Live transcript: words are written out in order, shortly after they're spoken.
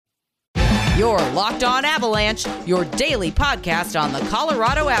Your Locked On Avalanche, your daily podcast on the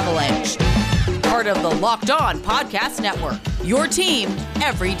Colorado Avalanche. Part of the Locked On Podcast Network, your team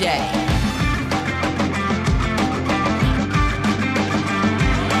every day.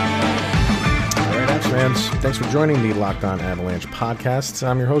 All right, Avs fans, thanks for joining the Locked On Avalanche podcast.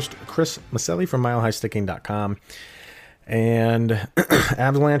 I'm your host, Chris Maselli from MileHighSticking.com. And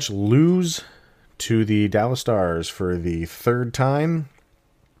Avalanche lose to the Dallas Stars for the third time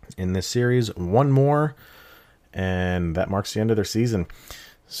in this series. One more, and that marks the end of their season.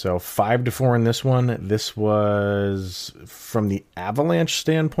 So 5-4 in this one. This was, from the Avalanche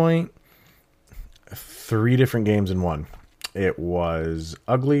standpoint, 3 different games in one. It was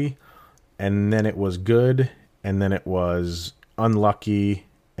ugly, and then it was good, and then it was unlucky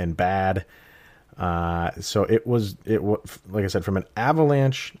and bad. So it was, like I said, from an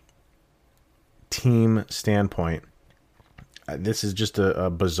Avalanche team standpoint, this is just a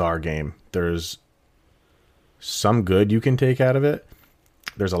bizarre game. There's some good you can take out of it.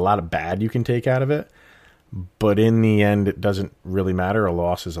 There's a lot of bad you can take out of it. But in the end, it doesn't really matter. A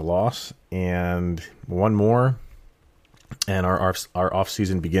loss is a loss. And one more, and our off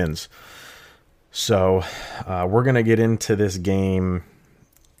season begins. So we're going to get into this game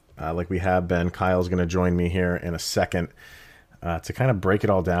like we have been. Kyle's going to join me here in a second to kind of break it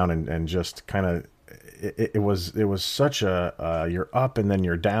all down and just kind of, it was such a you're up and then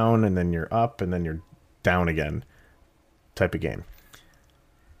you're down and then you're up and then you're down again type of game.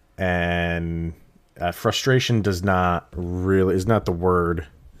 And frustration is not the word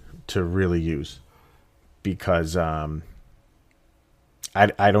to really use, because I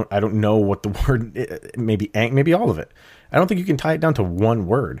don't know what the word, maybe all of it. I don't think you can tie it down to one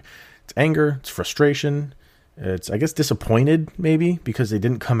word. It's anger, it's frustration, it's, I guess, disappointed maybe because they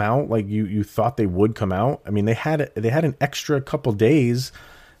didn't come out like you thought they would come out. I mean, they had an extra couple days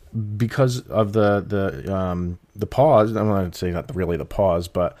because of the pause. I'm going to say not really the pause,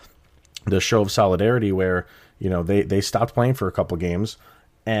 but the show of solidarity where, they stopped playing for a couple games.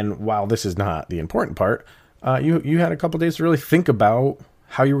 And while this is not the important part, you had a couple days to really think about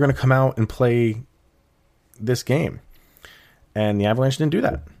how you were going to come out and play this game. And the Avalanche didn't do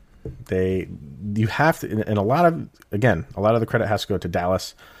that. You have to, and a lot of the credit has to go to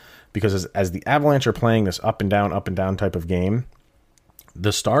Dallas, because as the Avalanche are playing this up and down type of game,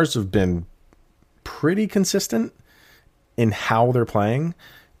 the Stars have been pretty consistent in how they're playing.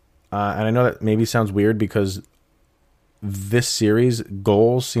 And I know that maybe sounds weird because this series,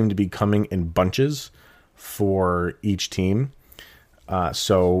 goals seem to be coming in bunches for each team.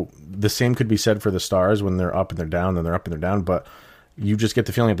 So the same could be said for the Stars when they're up and they're down, then they're up and they're down. But you just get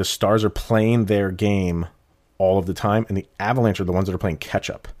the feeling that the Stars are playing their game all of the time, and the Avalanche are the ones that are playing catch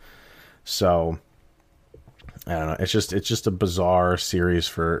up. So I don't know. It's just a bizarre series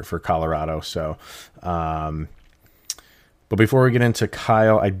for Colorado. So, but before we get into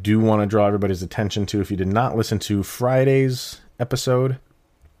Kyle, I do want to draw everybody's attention to, if you did not listen to Friday's episode,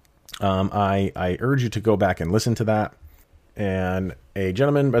 I urge you to go back and listen to that. And a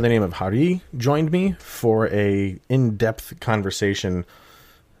gentleman by the name of Hari joined me for a in-depth conversation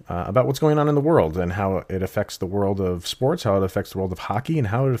about what's going on in the world and how it affects the world of sports, how it affects the world of hockey, and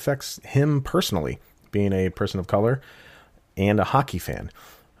how it affects him personally, being a person of color and a hockey fan.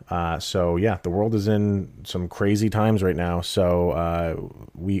 So yeah, the world is in some crazy times right now. So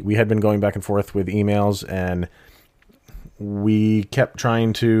we had been going back and forth with emails, and we kept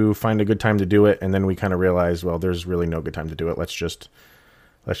trying to find a good time to do it, and then we kind of realized, well, there's really no good time to do it. Let's just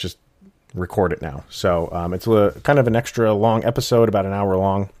record it now. So it's kind of an extra long episode, about an hour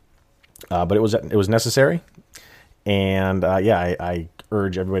long, but it was necessary. And I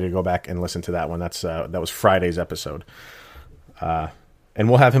urge everybody to go back and listen to that one. That was Friday's episode, and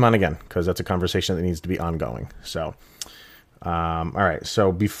we'll have him on again because that's a conversation that needs to be ongoing. So, all right.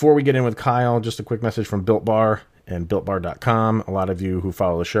 So before we get in with Kyle, just a quick message from Built Bar and BuiltBar.com. A lot of you who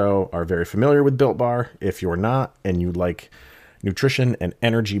follow the show are very familiar with Built Bar. If you're not, and you like nutrition and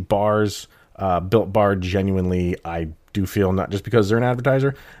energy bars, Built Bar, genuinely, I do feel, not just because they're an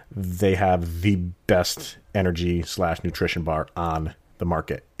advertiser, they have the best energy/nutrition bar on the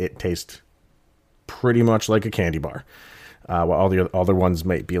market. It tastes pretty much like a candy bar. While all the other ones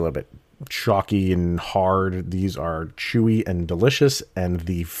might be a little bit chalky and hard, these are chewy and delicious, and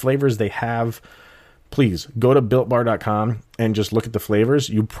the flavors they have, please go to BuiltBar.com and just look at the flavors.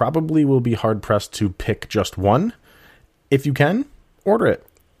 You probably will be hard-pressed to pick just one. If you can, order it.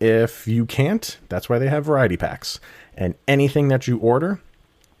 If you can't, that's why they have variety packs. And anything that you order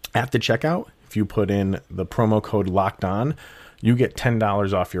at the checkout, if you put in the promo code Locked On, you get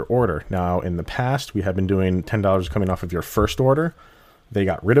 $10 off your order. Now, in the past, we have been doing $10 coming off of your first order. They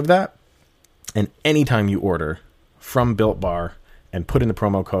got rid of that. And anytime you order from Built Bar and put in the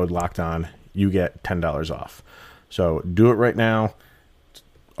promo code Locked On, you get $10 off. So do it right now. It's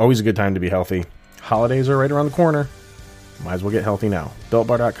always a good time to be healthy. Holidays are right around the corner. Might as well get healthy now.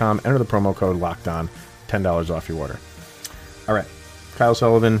 BuiltBar.com. Enter the promo code Locked On. $10 off your order. All right. Kyle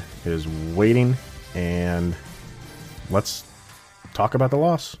Sullivan is waiting, and let's talk about the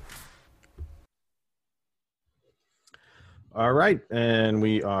loss. All right, and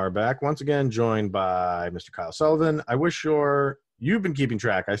we are back once again, joined by Mr. Kyle Sullivan. I wish you've been keeping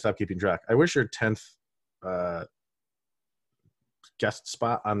track. I stopped keeping track. I wish your 10th guest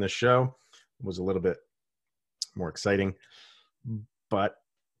spot on this show was a little bit more exciting, but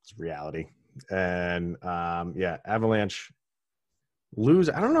it's reality. And Avalanche lose.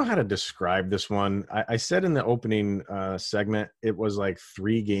 I don't know how to describe this one. I said in the opening segment, it was like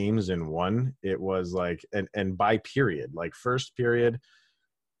 3 games in one. It was like, and by period, like first period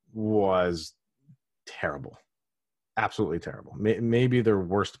was terrible, absolutely terrible. Maybe their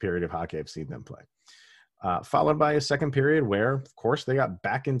worst period of hockey I've seen them play. Followed by a second period where, of course, they got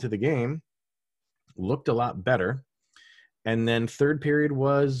back into the game, looked a lot better. And then third period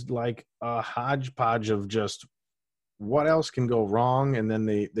was like a hodgepodge of just what else can go wrong. And then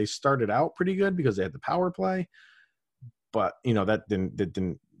they started out pretty good because they had the power play, but that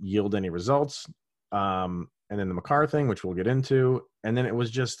didn't yield any results. And then the Makar thing, which we'll get into. And then it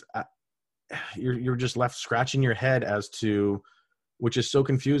was just, you're just left scratching your head as to, which is so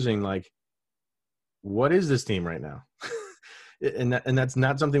confusing. Like, what is this team right now? and that's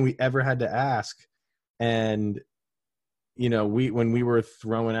not something we ever had to ask. And, when we were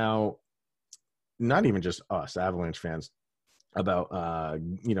throwing out, not even just us Avalanche fans, about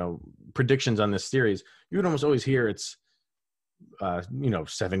predictions on this series, you would almost always hear it's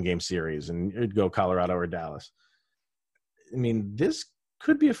 7-game series and it'd go Colorado or Dallas. I mean, this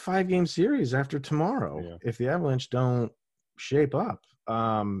could be a 5-game series after tomorrow if the Avalanche don't shape up.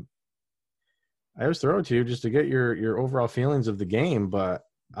 I always throw it to you just to get your overall feelings of the game, but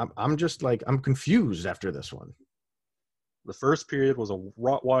I'm just like, I'm confused after this one. The first period was a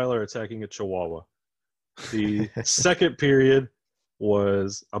Rottweiler attacking a Chihuahua. The second period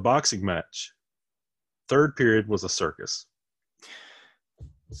was a boxing match. Third period was a circus.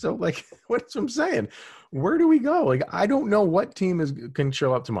 So, like, what's I'm saying? Where do we go? Like, I don't know what team can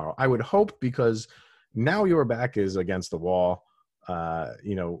show up tomorrow. I would hope, because now your back is against the wall.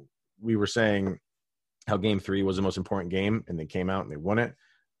 We were saying how Game 3 was the most important game, and they came out and they won it.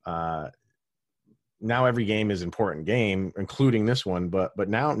 Now every game is an important game, including this one. But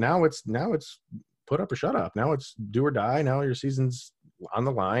now it's put up or shut up. Now it's do or die. Now your season's on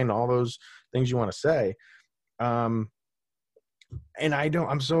the line. All those things you want to say. And I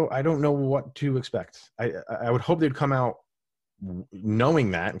don't know what to expect. I would hope they'd come out knowing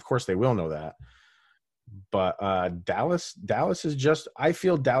that. Of course, they will know that. But Dallas is just. I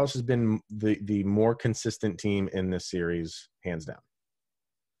feel Dallas has been the more consistent team in this series, hands down.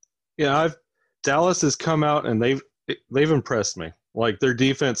 Yeah, Dallas has come out and they've impressed me. Like their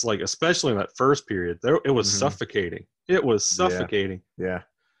defense, like especially in that first period, it was suffocating. It was suffocating. Yeah.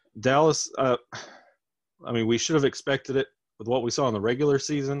 Dallas. We should have expected it with what we saw in the regular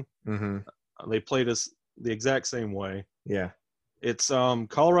season. Mm-hmm. They played us the exact same way. Yeah. It's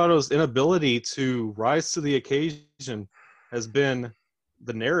Colorado's inability to rise to the occasion has been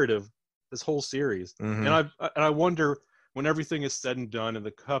the narrative this whole series. Mm-hmm. And I wonder, when everything is said and done and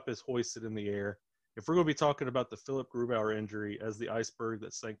the cup is hoisted in the air, if we're going to be talking about the Philip Grubauer injury as the iceberg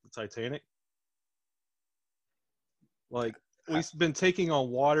that sank the Titanic, like we've been taking on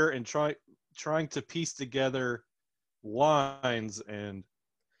water and trying to piece together lines and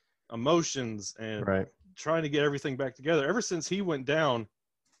emotions and trying to get everything back together. Ever since he went down,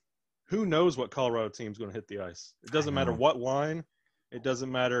 who knows what Colorado team's going to hit the ice? It doesn't matter what line. It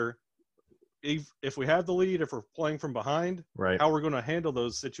doesn't matter if we have the lead, if we're playing from behind, how we're going to handle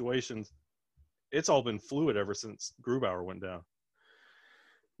those situations. It's all been fluid ever since Grubauer went down.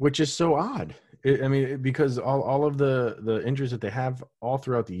 Which is so odd. Because all of the injuries that they have all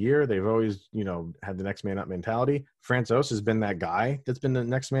throughout the year, they've always, had the next man up mentality. Francouz has been that guy that's been the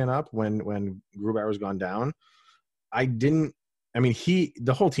next man up when Grubauer's gone down. The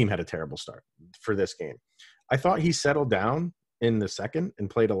whole team had a terrible start for this game. I thought he settled down in the second and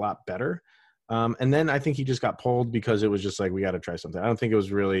played a lot better. And then I think he just got pulled because it was just like, we got to try something. I don't think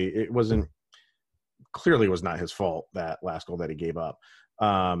clearly was not his fault, that last goal that he gave up.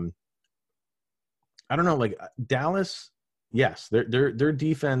 I don't know, like Dallas, yes, their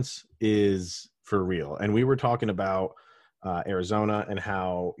defense is for real. And we were talking about Arizona and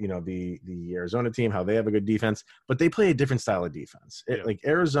how, the Arizona team, how they have a good defense, but they play a different style of defense. Like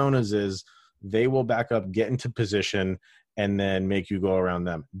Arizona's is they will back up, get into position, and then make you go around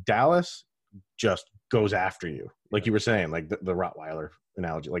them. Dallas just goes after you. Like you were saying, like the Rottweiler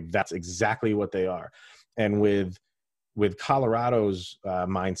analogy, like that's exactly what they are. And with Colorado's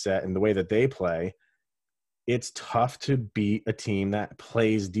mindset and the way that they play, it's tough to beat a team that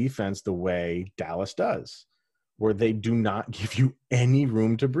plays defense the way Dallas does, where they do not give you any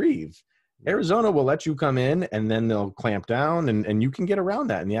room to breathe. Arizona will let you come in and then they'll clamp down and you can get around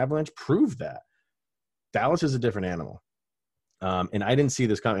that. And the Avalanche proved that. Dallas is a different animal. And I didn't see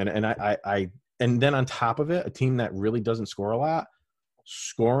this coming. And then on top of it, a team that really doesn't score a lot,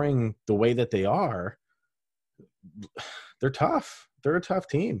 scoring the way that they are, they're tough. They're a tough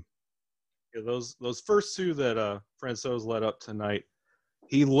team. Yeah, those first two that Francouz led up tonight,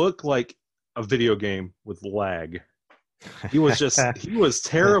 he looked like a video game with lag. He was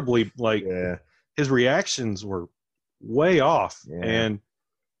terribly his reactions were way off. Yeah. And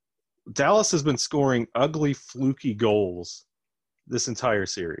Dallas has been scoring ugly, fluky goals this entire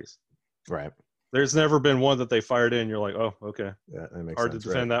series. Right. There's never been one that they fired in. You're like, oh, okay. Yeah, that makes hard sense, to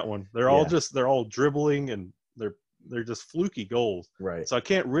defend that one. They're all dribbling and they're just fluky goals. Right. So I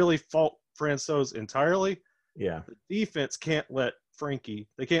can't really fault Francouz entirely. Yeah. The defense can't let Frankie.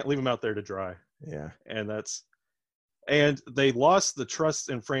 They can't leave him out there to dry. Yeah. And they lost the trust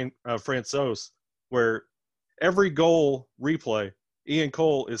in Francouz, where every goal replay, Ian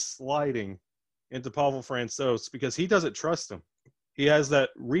Cole is sliding into Pavel Francouz because he doesn't trust him. He has that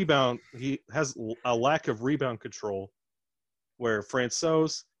rebound. He has a lack of rebound control where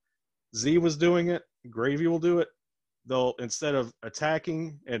Francouz, Z was doing it, Gravy will do it. They'll, instead of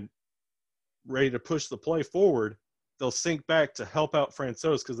attacking and ready to push the play forward, they'll sink back to help out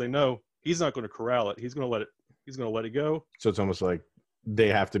Francouz because they know he's not going to corral it. He's going to let it go. So it's almost like they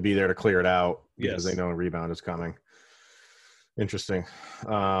have to be there to clear it out because they know a rebound is coming. Interesting.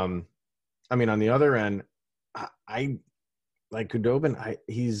 I mean, on the other end, I like Khudobin.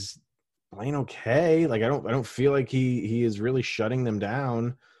 He's playing okay. Like I don't feel like he is really shutting them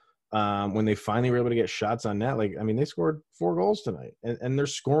down. When they finally were able to get shots on net, like I mean, they scored 4 goals tonight, and they're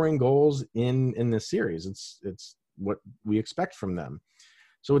scoring goals in this series. It's what we expect from them.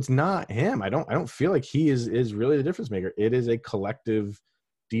 So it's not him. I don't feel like he is really the difference maker. It is a collective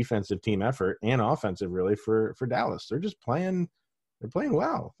defensive team effort and offensive really for Dallas. They're just playing. They're playing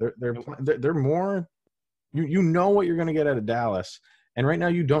well. They're more. You know what you're going to get out of Dallas, and right now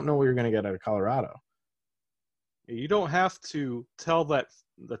you don't know what you're going to get out of Colorado. You don't have to tell the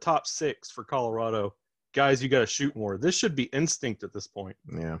top 6 for Colorado, guys, you got to shoot more. This should be instinct at this point.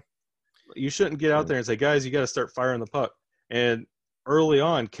 Yeah. You shouldn't get out there and say, guys, you got to start firing the puck. And early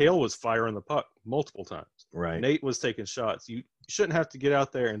on, Cale was firing the puck multiple times. Right. Nate was taking shots. You shouldn't have to get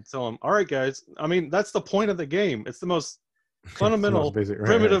out there and tell them, all right, guys. I mean, that's the point of the game. It's the most fundamental,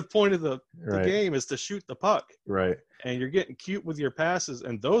 primitive point of the game is to shoot the puck. Right. And you're getting cute with your passes,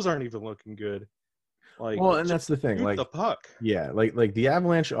 and those aren't even looking good. Like, well, and that's the thing. Like the puck. Yeah, like the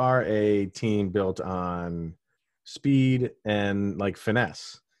Avalanche are a team built on speed and like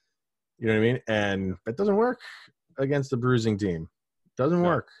finesse. You know what I mean? And that doesn't work against a bruising team. Doesn't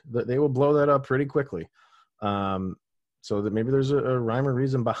work. They will blow that up pretty quickly. So that maybe there's a rhyme or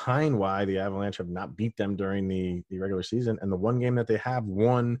reason behind why the Avalanche have not beat them during the regular season. And the one game that they have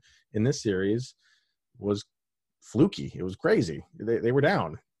won in this series was fluky. It was crazy. They were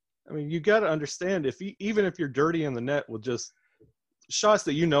down. I mean, you got to understand, even if you're dirty in the net with just shots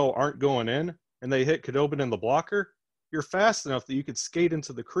that you know aren't going in and they hit Khudobin in the blocker, you're fast enough that you could skate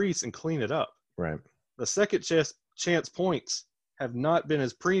into the crease and clean it up. Right. The second chance points have not been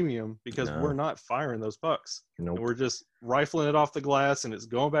as premium because we're not firing those pucks. Nope. And we're just rifling it off the glass and it's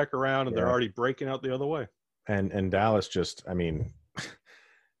going back around and they're already breaking out the other way. And Dallas just, I mean,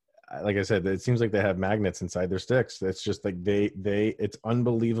 like I said, it seems like they have magnets inside their sticks. It's just like it's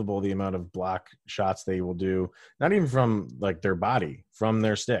unbelievable the amount of block shots they will do, not even from like their body, from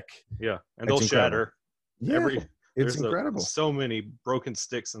their stick. Yeah. And they'll shatter. Yeah. It's incredible. So many broken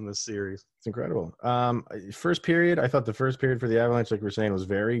sticks in this series. It's incredible. First period, I thought the first period for the Avalanche, like we were saying, was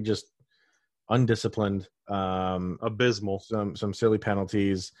very just undisciplined. Abysmal. Some silly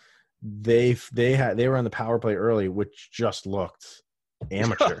penalties. They were on the power play early, which just looked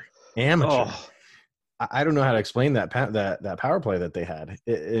amateur. Oh. I don't know how to explain that power play that they had.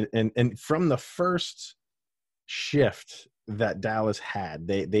 And from the first shift that Dallas had,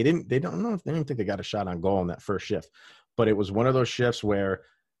 they didn't think they got a shot on goal in that first shift, but it was one of those shifts where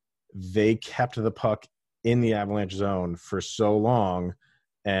they kept the puck in the Avalanche zone for so long,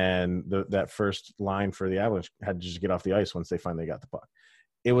 and that first line for the Avalanche had to just get off the ice once they finally got the puck.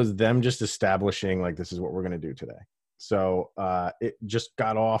 It was them just establishing like, this is what we're going to do today. So it just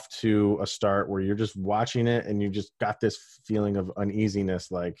got off to a start where you're just watching it and you just got this feeling of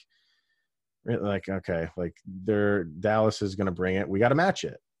uneasiness, like okay, like Dallas is going to bring it. We got to match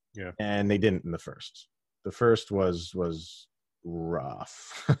it. Yeah. And they didn't in the first. The first was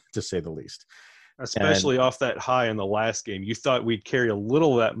rough, to say the least. Especially off that high in the last game. You thought we'd carry a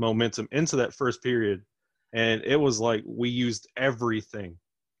little of that momentum into that first period, and it was like we used everything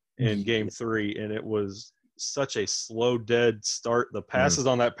in game 3, and it was such a slow, dead start. The passes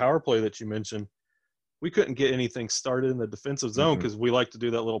on that power play that you mentioned, we couldn't get anything started in the defensive zone because we like to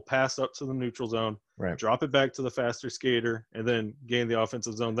do that little pass up to the neutral zone, right, drop it back to the faster skater, and then gain the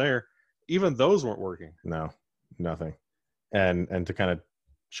offensive zone there. Even those weren't working. No, nothing. And to kind of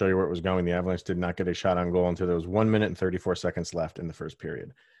show you where it was going, the Avalanche did not get a shot on goal until there was 1 minute and 34 seconds left in the first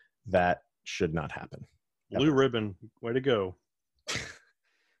period. That should not happen. Blue ribbon, way to go.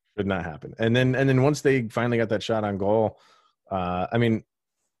 Should not happen. And then once they finally got that shot on goal, I mean,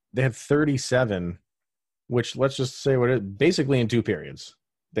 they had 37, which let's just say basically in 2 periods,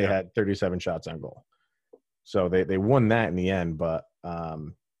 they had 37 shots on goal. So they won that in the end. But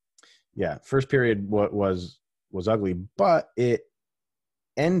first period was ugly, but it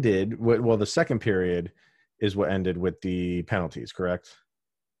ended. Well, the second period is what ended with the penalties, correct?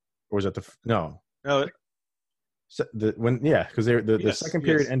 Or was it no? So because the second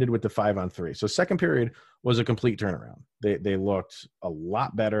period ended with the 5-on-3. So second period was a complete turnaround. They looked a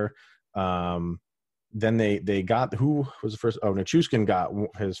lot better. Then they got, who was the first? Oh, Nichushkin got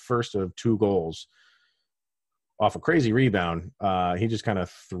his first of 2 goals off a crazy rebound. He just kind of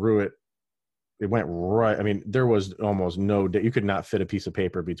threw it. It went right. I mean, there was almost you could not fit a piece of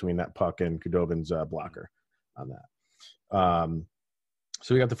paper between that puck and Khudobin's blocker on that.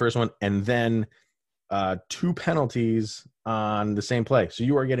 So we got the first one, and then 2 penalties on the same play. So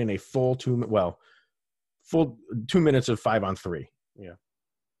you are getting a full 2 minutes of 5-on-3. Yeah.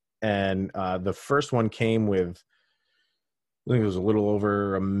 And the first one came with, I think it was a little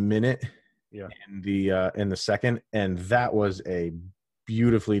over a minute. Yeah. In the second, and that was a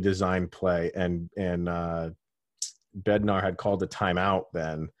beautifully designed play. And Bednar had called a timeout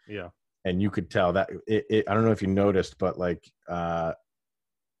then. Yeah. And you could tell that it I don't know if you noticed, but like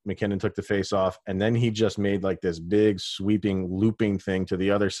McKinnon took the face off, and then he just made like this big sweeping looping thing to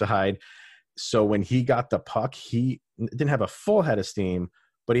the other side. So when he got the puck, he didn't have a full head of steam,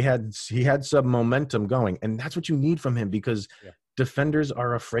 but he had some momentum going, and that's what you need from him, because defenders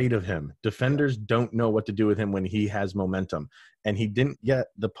are afraid of him. Defenders don't know what to do with him when he has momentum, and he didn't get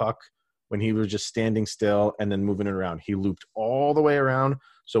the puck when he was just standing still and then moving it around. He looped all the way around.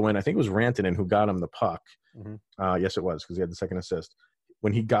 So when I think it was Rantanen who got him the puck, yes it was, because he had the second assist.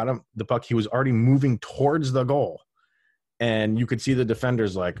 When he got him the puck, he was already moving towards the goal. And you could see the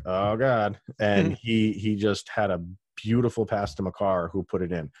defenders like, oh, God. And he just had a beautiful pass to Makar, who put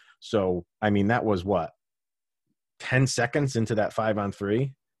it in. So, I mean, that was 10 seconds into that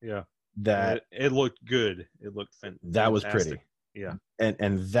 5-on-3? Yeah. That it looked good. It looked fantastic. That was pretty. Yeah.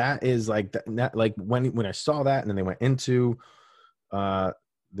 And that is like that, like when I saw that, and then they went into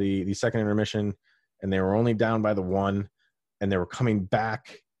the second intermission, and they were only down by the 1, and they were coming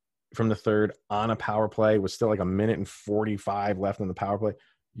back from the third on a power play with still like a minute and 45 left on the power play.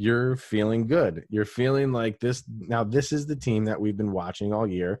 You're feeling good. You're feeling like this. Now, this is the team that we've been watching all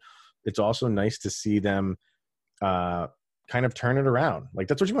year. It's also nice to see them kind of turn it around. Like,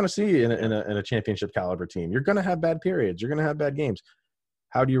 that's what you want to see in a championship caliber team. You're going to have bad periods. You're going to have bad games.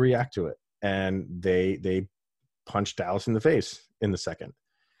 How do you react to it? And they punched Dallas in the face in the second.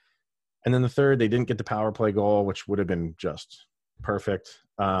 And then the third, they didn't get the power play goal, which would have been just perfect.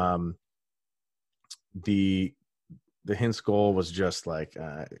 The Hintz goal was just like,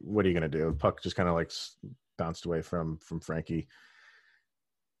 what are you going to do? The puck just kind of like bounced away from Frankie.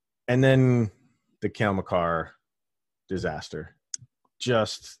 And then the Cale Makar disaster.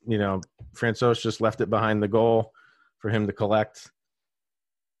 Just, Francouz just left it behind the goal for him to collect.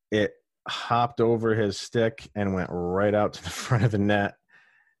 It hopped over his stick and went right out to the front of the net.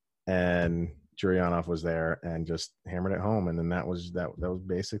 And Juryanov was there and just hammered it home. And then that was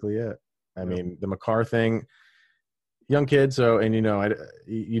basically it. I mean, the Makar thing, young kid. So, and you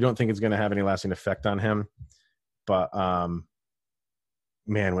don't think it's going to have any lasting effect on him, but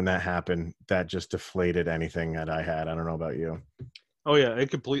man, when that happened, that just deflated anything that I had. I don't know about you. Oh yeah,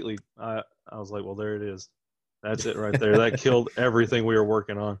 it completely. I was like, well, there it is. That's it right there. That killed everything we were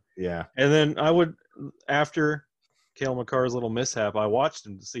working on. Yeah. And then after Cale Makar's little mishap, I watched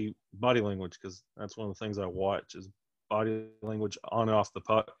him to see body language, because that's one of the things I watch is body language on and off the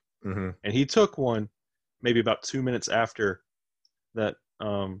puck. Mm-hmm. And he took one maybe about 2 minutes after that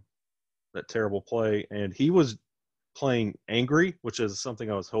terrible play, and he was playing angry, which is something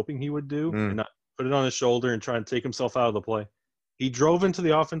I was hoping he would do, and not put it on his shoulder and try and take himself out of the play. He drove into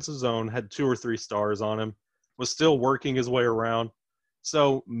the offensive zone, had 2 or 3 stars on him, was still working his way around.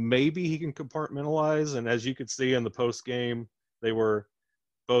 So maybe he can compartmentalize. And as you could see in the post game, they were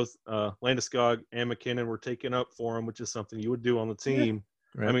both Landeskog and MacKinnon were taken up for him, which is something you would do on the team.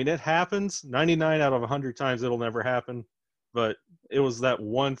 Yeah, right. I mean, it happens 99 out of 100 times. It'll never happen. But it was that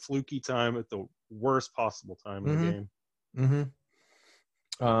one fluky time at the worst possible time in the game.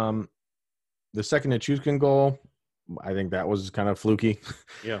 The second Nichushkin goal, I think that was kind of fluky.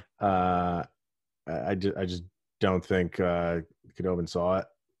 Yeah. I just don't think Khudobin saw it.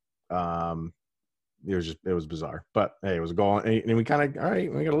 It was bizarre. But hey, it was a goal, and we kind of, all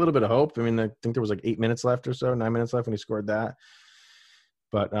right, we got a little bit of hope. I mean, I think there was like 8 minutes left or so, 9 minutes left when he scored that.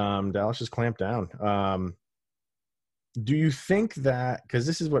 But Dallas just clamped down. Do you think that, because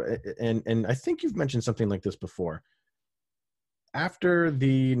this is what, and I think you've mentioned something like this before, after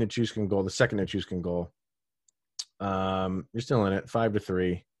the Nichushkin goal, the second Nichushkin goal, you're still in it,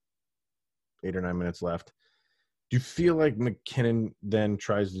 5-3, 8 or 9 minutes left. Do you feel like MacKinnon then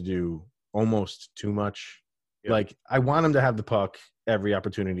tries to do almost too much? Yep. Like, I want him to have the puck every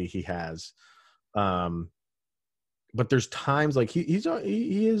opportunity he has. But there's times like he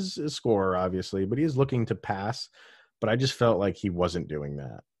is a scorer, obviously, but he is looking to pass. But I just felt like he wasn't doing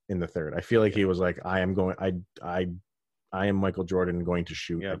that in the third. I feel like he was like, I am Michael Jordan going to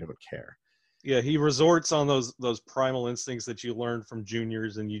shoot. I don't care. Yeah, he resorts on those primal instincts that you learned from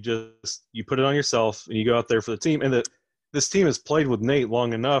juniors, and you put it on yourself, and you go out there for the team. And this team has played with Nate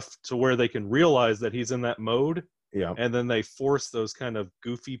long enough to where they can realize that he's in that mode. Yeah. And then they force those kind of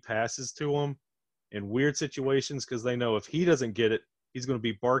goofy passes to him in weird situations because they know if he doesn't get it, he's going to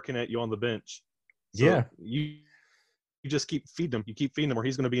be barking at you on the bench. So you just keep feeding him. You keep feeding him, or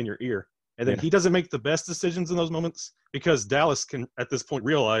he's going to be in your ear. And then he doesn't make the best decisions in those moments because Dallas can, at this point,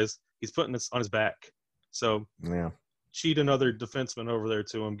 realize he's putting this on his back. So cheat another defenseman over there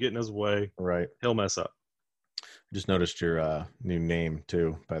to him, get in his way. Right. He'll mess up. Just noticed your new name,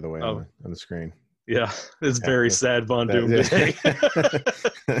 too, by the way, on the screen. Yeah, it's very sad Von Doom today.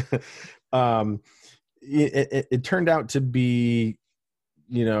 It turned out to be,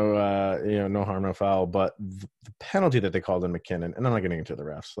 no harm, no foul, but the penalty that they called on MacKinnon, and I'm not getting into the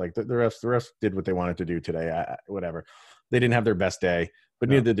refs. Like the refs did what they wanted to do today. Whatever, they didn't have their best day, but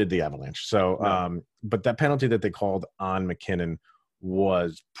neither did the Avalanche. So, but that penalty that they called on MacKinnon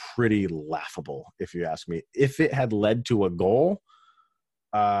was pretty laughable, if you ask me. If it had led to a goal,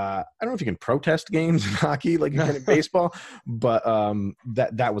 I don't know if you can protest games in hockey like you can in baseball, but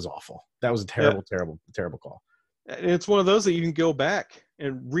that was awful. That was a terrible, terrible call. And it's one of those that you can go back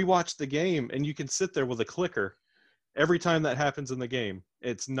and rewatch the game, and you can sit there with a clicker every time that happens in the game.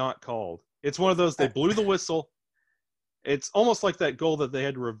 It's not called. It's one of those, they blew the whistle. It's almost like that goal that they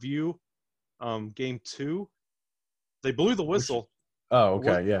had to review game 2. They blew the whistle. Oh,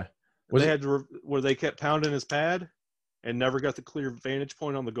 okay, where they kept pounding his pad and never got the clear vantage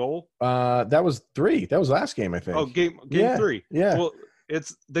point on the goal. That was 3. That was last game, I think. Oh, game 3. Yeah. Well,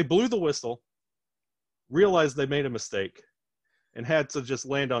 they blew the whistle, realized they made a mistake, and had to just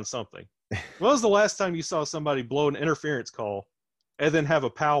land on something. When was the last time you saw somebody blow an interference call and then have a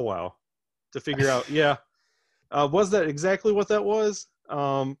powwow to figure out, was that exactly what that was?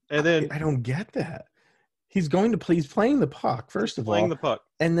 And then I don't get that. He's playing the puck, first of all. Playing the puck.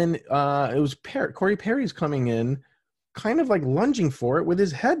 And then it was Corey Perry's coming in, kind of like lunging for it with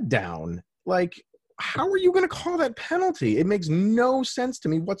his head down. Like, how are you going to call that penalty? It makes no sense to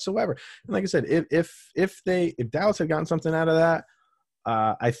me whatsoever. And like I said, if Dallas had gotten something out of that,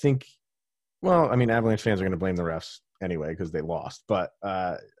 I think, Avalanche fans are going to blame the refs anyway because they lost, but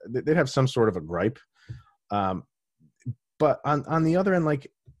they'd have some sort of a gripe. But on the other end,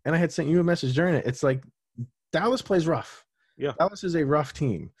 and I had sent you a message during it, it's like Dallas plays rough. Yeah. Dallas is a rough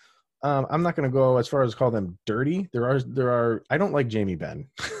team. I'm not going to go as far as call them dirty. There are. I don't like Jamie Benn.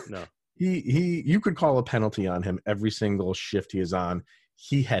 No. You could call a penalty on him every single shift he is on.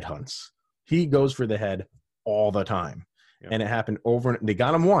 He headhunts. He goes for the head all the time. Yeah. And it happened over. They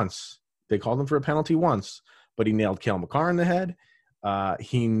got him once. They called him for a penalty once, but he nailed Cale Makar in the head.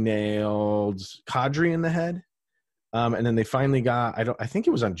 He nailed Kadri in the head. And then they finally got, I think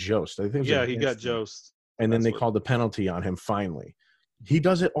it was on Jost. I think he got Jost. And then they called the penalty on him finally. He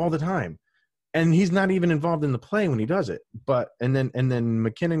does it all the time. And he's not even involved in the play when he does it. But and then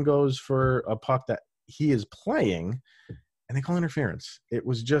MacKinnon goes for a puck that he is playing, and they call interference. It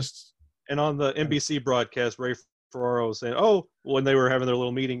was just. And on the NBC broadcast, Ray Ferraro was saying, when they were having their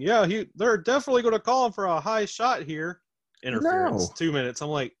little meeting, they're definitely going to call him for a high shot here. interference. 2 minutes. I'm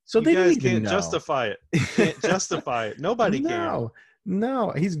like, so you they guys can't justify it. You can't justify it. Nobody can.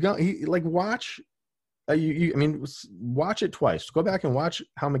 No, he's going. He like watch. I mean, watch it twice. Go back and watch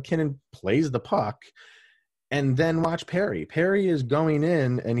how McKinnon plays the puck, and then watch Perry. Perry is going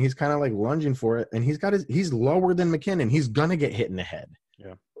in, and he's kind of like lunging for it, and he's lower than McKinnon. He's gonna get hit in the head.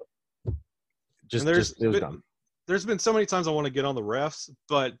 Yeah. It was dumb. There's been so many times I want to get on the refs,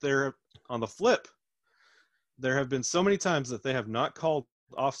 but they're on the flip. There have been so many times that they have not called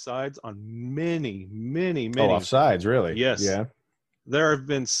offsides on many. Offsides, really? Yes. Yeah. There have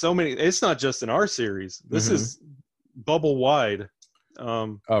been so many. It's not just in our series. This is bubble wide.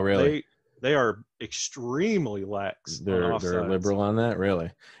 Oh, really? They are extremely lax. They're liberal on that, really.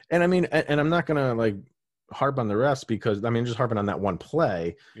 And I mean, and I'm not gonna like harp on the refs because I mean, just harping on that one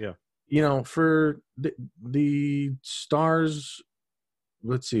play. Yeah. You know, for the Stars,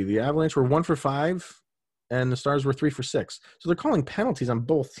 let's see, the Avalanche were 1 for 5, and the Stars were 3 for 6. So they're calling penalties on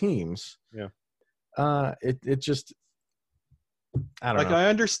both teams. Yeah. It just, I don't know. I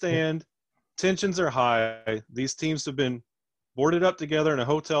understand tensions are high. These teams have been boarded up together in a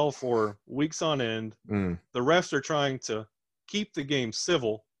hotel for weeks on end. The refs are trying to keep the game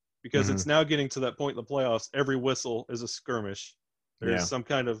civil because it's now getting to that point in the playoffs. Every whistle is a skirmish. There's some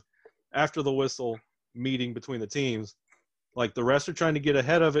kind of after the whistle meeting between the teams. Like the refs are trying to get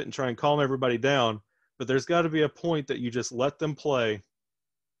ahead of it and try and calm everybody down. But there's got to be a point that you just let them play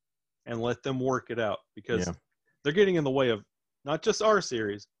and let them work it out because they're getting in the way of not just our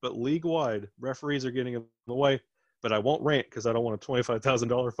series, but league-wide. Referees are getting in the way. But I won't rant because I don't want a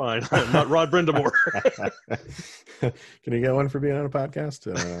 $25,000 fine. I'm not Rod Brindamore. Can you get one for being on a podcast?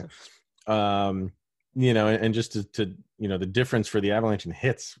 You know, and just to you know, the difference for the Avalanche in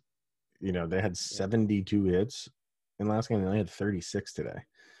hits, you know, they had 72 hits in last game, and they only had 36 today.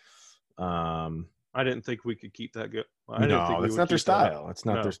 I didn't think we could keep that good. No, it's not their style. It's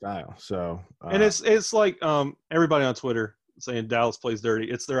not their style. So, and it's like everybody on Twitter saying Dallas plays dirty.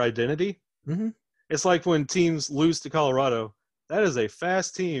 It's their identity. It's like when teams lose to Colorado. That is a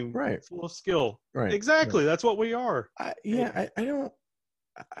fast team, right? Full of skill, right? Exactly. Right. That's what we are. I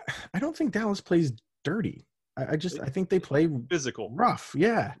don't think Dallas plays dirty. I think they play physical, rough.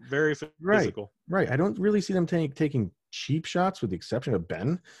 Yeah, very physical. Right. I don't really see them taking cheap shots, with the exception of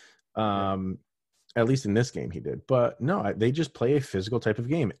Ben. At least in this game, he did. But no, they just play a physical type of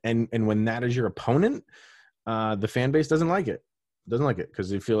game, and when that is your opponent, the fan base doesn't like it. Doesn't like it because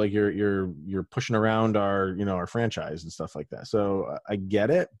they feel like you're pushing around our franchise and stuff like that. So I get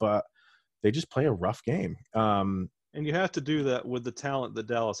it, but they just play a rough game. And you have to do that with the talent that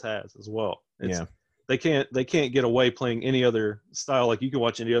Dallas has as well. They can't get away playing any other style like you can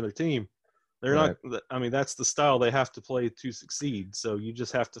watch any other team. They're not. I mean, that's the style they have to play to succeed. So you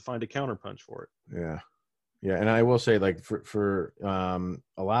just have to find a counterpunch for it. Yeah. And I will say, like for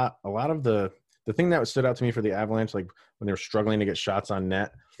a lot of the thing that stood out to me for the Avalanche, like when they were struggling to get shots on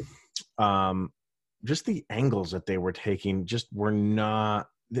net, just the angles that they were taking just were not.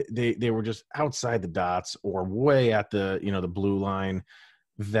 They were just outside the dots or way at the the blue line.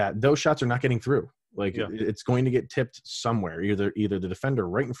 That those shots are not getting through. Like it's going to get tipped somewhere, either the defender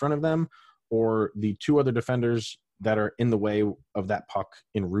right in front of them or the two other defenders that are in the way of that puck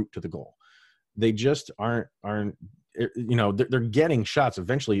en route to the goal. They just aren't they're getting shots.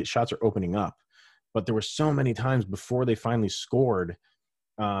 Eventually shots are opening up, but there were so many times before they finally scored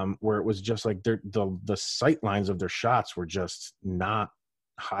where it was just like the sight lines of their shots were just not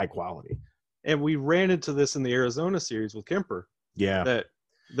high quality. And we ran into this in the Arizona series with Kemper. Yeah.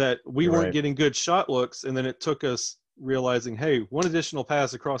 That we weren't getting good shot looks, and then it took us realizing, hey, one additional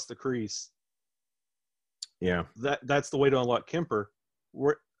pass across the crease. Yeah. That's the way to unlock Kemper.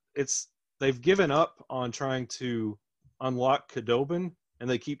 They've given up on trying to unlock Khudobin, and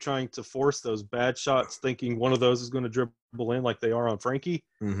they keep trying to force those bad shots, thinking one of those is going to dribble in like they are on Frankie.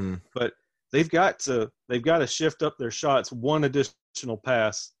 Mm-hmm. But they've got to shift up their shots one additional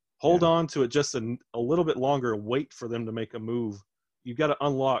pass, hold on to it just a little bit longer, and wait for them to make a move. You got to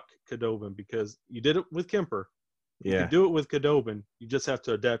unlock Khudobin because you did it with Kemper. You can do it with Khudobin. You just have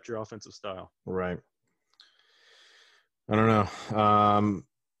to adapt your offensive style. Right. I don't know.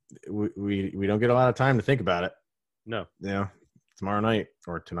 We don't get a lot of time to think about it. No. Yeah. Tomorrow night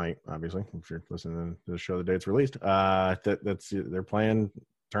or tonight, obviously, if you're listening to the show the day it's released. That's their plan.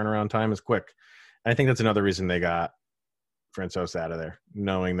 Turnaround time is quick. And I think that's another reason they got Francouz out of there,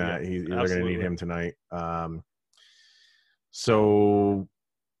 knowing that they're going to need him tonight. So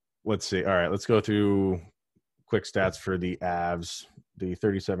let's see. All right, let's go through quick stats for the Avs. The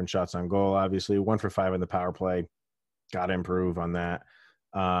 37 shots on goal, obviously 1 for 5 in the power play. Got to improve on that.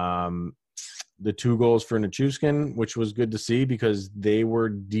 the 2 goals for Nichushkin, which was good to see because they were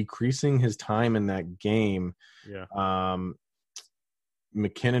decreasing his time in that game. Yeah.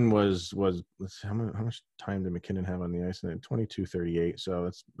 McKinnon was how much time did McKinnon have on the ice? 22:38, so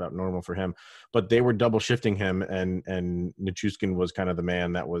that's about normal for him. But they were double shifting him, and Nichushkin was kind of the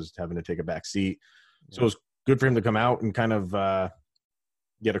man that was having to take a back seat. So it was good for him to come out and kind of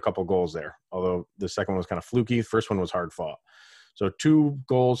get a couple goals there. Although the second one was kind of fluky, first one was hard fought. So 2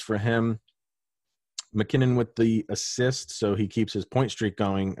 goals for him. McKinnon with the assist, so he keeps his point streak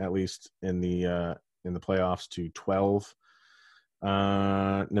going at least in the playoffs to 12.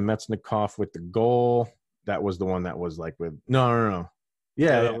 Nemetsnikov with the goal. That was the one that was like with no.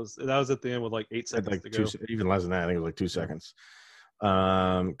 Yeah, that was at the end with like 8 seconds to go. Even less than that. I think it was like 2 seconds.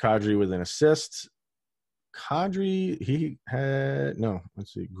 Kadri with an assist. Kadri, he had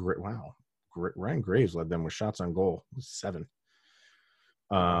let's see. Ryan Graves led them with shots on goal. 7.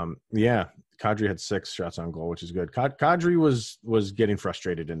 Kadri had 6 shots on goal, which is good. Kadri was getting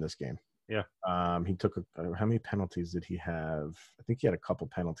frustrated in this game. Yeah. He took how many penalties did he have? I think he had a couple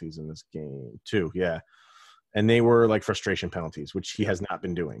penalties in this game. 2, yeah. And they were like frustration penalties, which he has not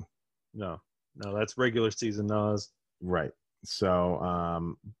been doing. No, that's regular season Nas. Right.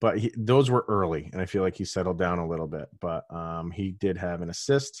 So, but those were early, and I feel like he settled down a little bit. But he did have an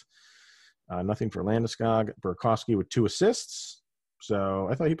assist. Nothing for Landeskog. Burakovsky with 2 assists. So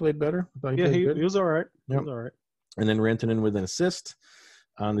I thought he played better. He was all right. Yep. He was all right. And then Rantanen with an assist.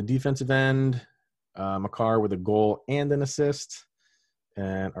 On the defensive end, Makar with a goal and an assist.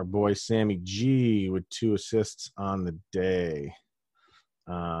 And our boy Sammy G with 2 assists on the day.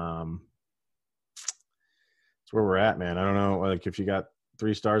 That's where we're at, man. I don't know, like if you got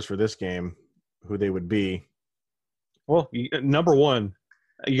 3 stars for this game, who they would be. Well, number 1,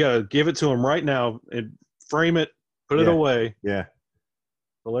 you got to give it to him right now and frame it, put it away. Yeah.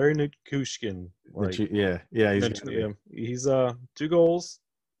 Valeri Nichushkin. He's 2 goals.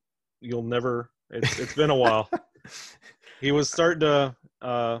 You'll never. It's been a while. He was starting to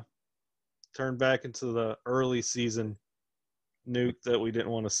turn back into the early season Nuke that we didn't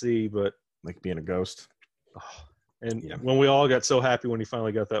want to see, but like being a ghost. When we all got so happy when he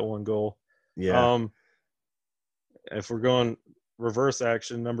finally got that 1 goal. Yeah. If we're going reverse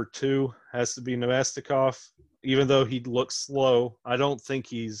action, number 2 has to be Nemetsnikov. Even though he looks slow, I don't think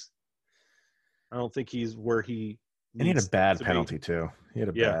he's where he. And he had a bad penalty too. He had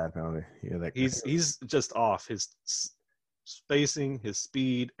a bad penalty. He's just off. His spacing, his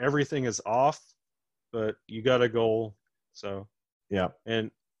speed, everything is off. But you got a goal, so yeah. And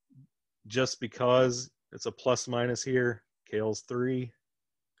just because it's a plus minus here, Kale's 3.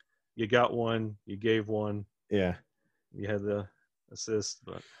 You got 1. You gave 1. Yeah. You had the assist,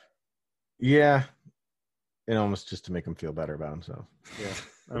 but yeah. And almost just to make him feel better about himself. Yeah.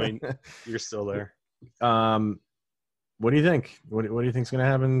 I mean, you're still there. What do you think? What do you think's going to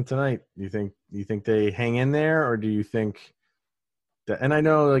happen tonight? Do you think they hang in there, or do you think that? And I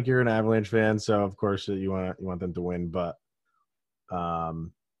know like you're an Avalanche fan, so of course you want them to win, but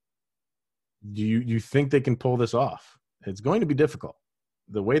do you think they can pull this off? It's going to be difficult.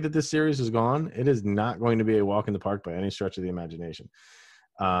 The way that this series has gone, it is not going to be a walk in the park by any stretch of the imagination.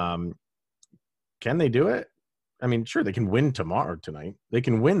 Can they do it? I mean, sure, they can win tonight. They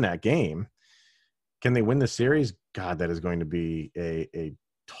can win that game. Can they win the series? God, that is going to be a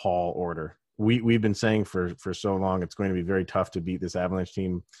tall order. We've been saying for so long it's going to be very tough to beat this Avalanche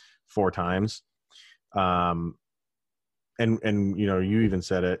team 4 times. And you know, you even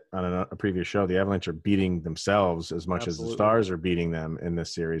said it on a previous show, the Avalanche are beating themselves as much as the Stars are beating them in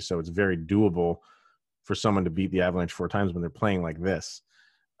this series. So it's very doable for someone to beat the Avalanche 4 times when they're playing like this.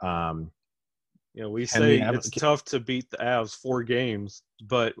 We say it's tough to beat the Avs 4 games,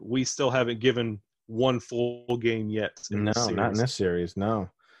 but we still haven't given 1 full game yet. No, not in this series. No,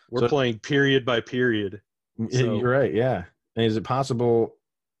 we're playing period by period. So. You're right. Yeah. And is it possible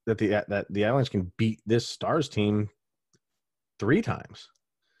that the Avalanche can beat this Stars team 3 times?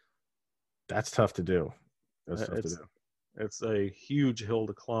 That's tough to do. It's a huge hill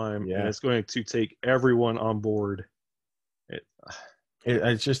to climb, yeah. And it's going to take everyone on board.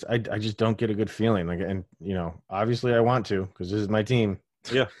 I just don't get a good feeling. Like, and you know, obviously I want to because this is my team.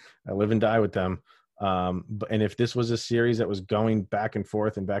 Yeah, I live and die with them. And if this was a series that was going back and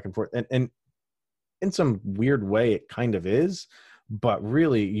forth, and in some weird way it kind of is, but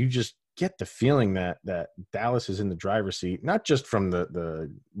really you just get the feeling that Dallas is in the driver's seat, not just from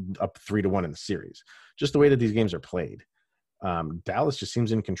the up 3-1 in the series, just the way that these games are played. Dallas just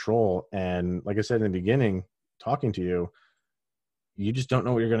seems in control, and like I said in the beginning, talking to you, you just don't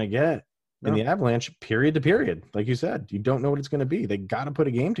know what you're going to get in the Avalanche period to period. Like you said, you don't know what it's going to be. They got to put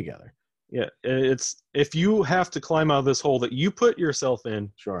a game together. Yeah, it's if you have to climb out of this hole that you put yourself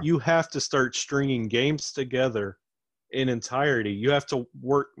in, Sure. You have to start stringing games together in entirety. You have to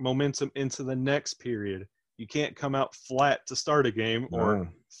work momentum into the next period. You can't come out flat to start a game or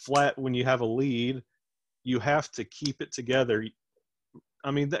flat when you have a lead. You have to keep it together.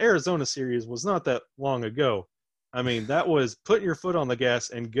 I mean, the Arizona series was not that long ago. I mean, that was putting your foot on the gas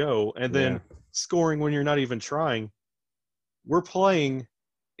and go, and then scoring when you're not even trying. We're playing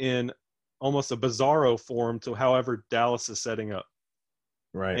in almost a bizarro form to however Dallas is setting up.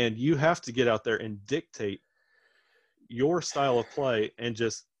 Right. And you have to get out there and dictate your style of play and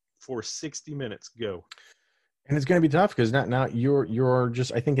just for 60 minutes go. And it's going to be tough because now you're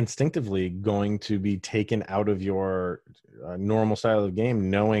just, I think, instinctively going to be taken out of your normal style of game,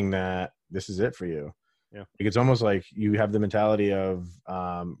 knowing that this is it for you. Yeah. Like it's almost like you have the mentality of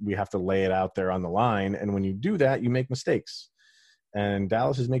we have to lay it out there on the line. And when you do that, you make mistakes. And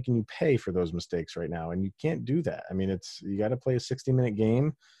Dallas is making you pay for those mistakes right now. And you can't do that. I mean, you got to play a 60-minute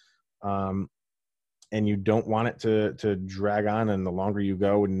game. And you don't want it to drag on. And the longer you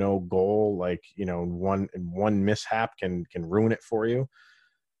go with no goal, like, one mishap can ruin it for you.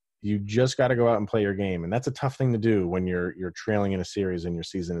 You just got to go out and play your game. And that's a tough thing to do when you're trailing in a series and your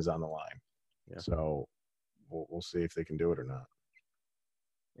season is on the line. Yeah. So we'll see if they can do it or not.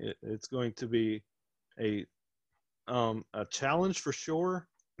 It's going to be a challenge for sure.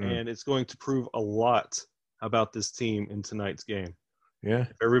 And it's going to prove a lot about this team in tonight's game. Yeah.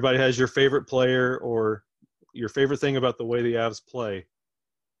 If everybody has your favorite player or your favorite thing about the way the Avs play,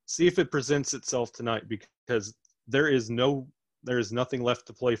 see if it presents itself tonight, because there is nothing left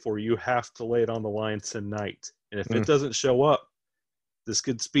to play for. You have to lay it on the line tonight. And if it doesn't show up, this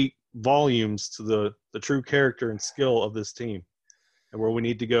could speak volumes to the true character and skill of this team and where we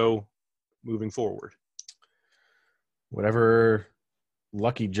need to go moving forward. Whatever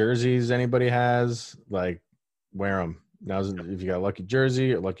lucky jerseys anybody has, like, wear them. Now, if you got a lucky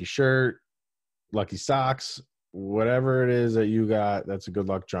jersey, a lucky shirt, lucky socks, whatever it is that you got, that's a good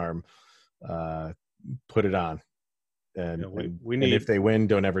luck charm. Put it on. And, we need, and if they win,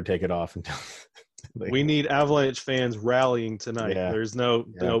 don't ever take it off until we need Avalanche fans rallying tonight. Yeah. There's no,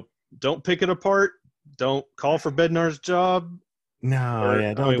 don't pick it apart. Don't call for Bednar's job.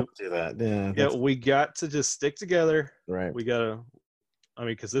 No, don't do that. Yeah, we got to just stick together. Right. We got to,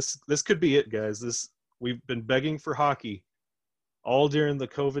 because this could be it, guys. We've been begging for hockey all during the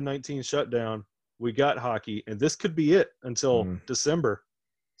COVID-19 shutdown. We got hockey, and this could be it until December.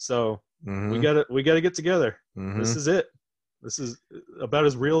 So we got to get together. This is it. This is about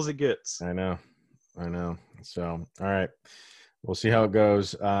as real as it gets. I know. So, all right, we'll see how it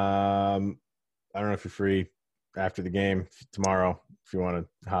goes. I don't know if you're free after the game tomorrow. If you want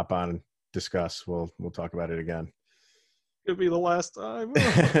to hop on and discuss, we'll talk about it again. Could be the last time.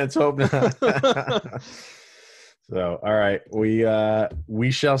 Let's hope not. So, all right,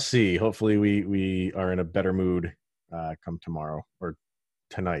 we shall see. Hopefully, we are in a better mood come tomorrow or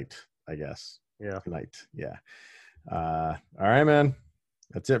tonight, I guess. Yeah, tonight. Yeah. All right, man.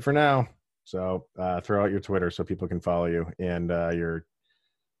 That's it for now. So, throw out your Twitter so people can follow you, and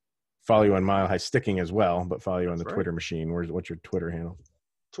follow you on Mile High Sticking as well, but follow you on the Twitter machine. What's your Twitter handle?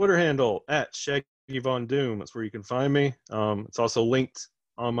 Twitter handle @ShaggyVonDoom. That's where you can find me. It's also linked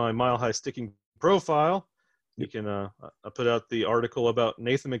on my Mile High Sticking profile. You can I put out the article about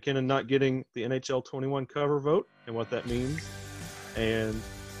Nathan MacKinnon not getting the NHL 21 cover vote and what that means. And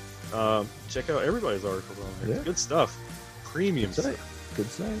check out everybody's articles on there. Yeah. Good stuff. Premium stuff. Good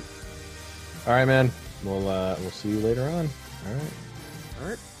site. All right, man. We'll see you later on. All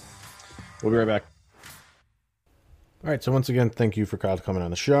right. We'll be right back. All right, so once again, thank you for Kyle coming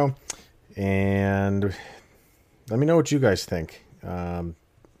on the show. And let me know what you guys think. I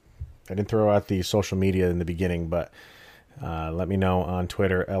didn't throw out the social media in the beginning, but let me know on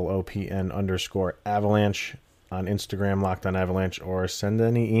Twitter, LOPN_Avalanche, on Instagram, Locked On Avalanche, or send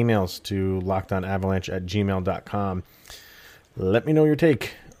any emails to lockedonavalanche@gmail.com. Let me know your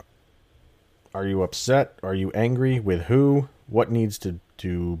take. Are you upset? Are you angry? With who? What needs to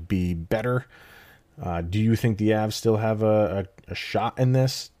be better? Do you think the Avs still have a shot in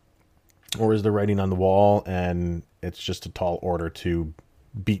this? Or is the writing on the wall and it's just a tall order to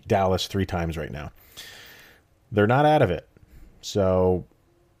beat Dallas 3 times right now? They're not out of it. So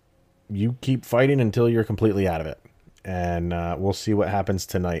you keep fighting until you're completely out of it. And we'll see what happens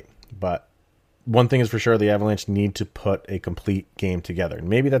tonight. But one thing is for sure, the Avalanche need to put a complete game together. And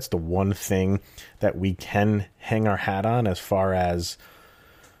maybe that's the one thing that we can hang our hat on as far as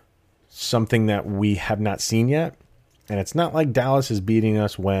something that we have not seen yet. And it's not like Dallas is beating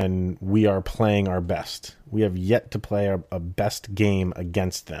us when we are playing our best. We have yet to play a best game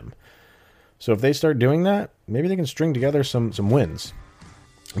against them. So if they start doing that, maybe they can string together some wins.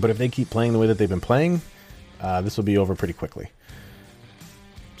 But if they keep playing the way that they've been playing, this will be over pretty quickly.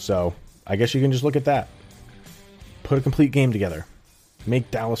 So I guess you can just look at that. Put a complete game together. Make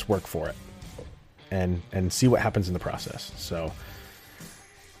Dallas work for it. And see what happens in the process. So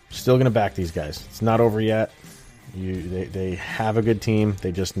still going to back these guys. It's not over yet. They have a good team.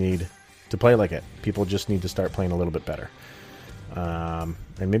 They just need to play like it. People just need to start playing a little bit better.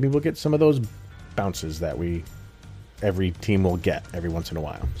 And maybe we'll get some of those bounces that every team will get every once in a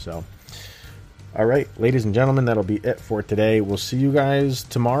while. So, all right, ladies and gentlemen, that'll be it for today. We'll see you guys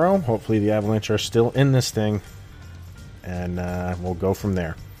tomorrow. Hopefully the Avalanche are still in this thing, and we'll go from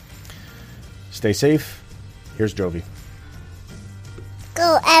there. Stay safe. Here's Jovi.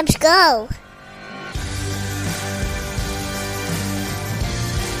 Go, Abs, go.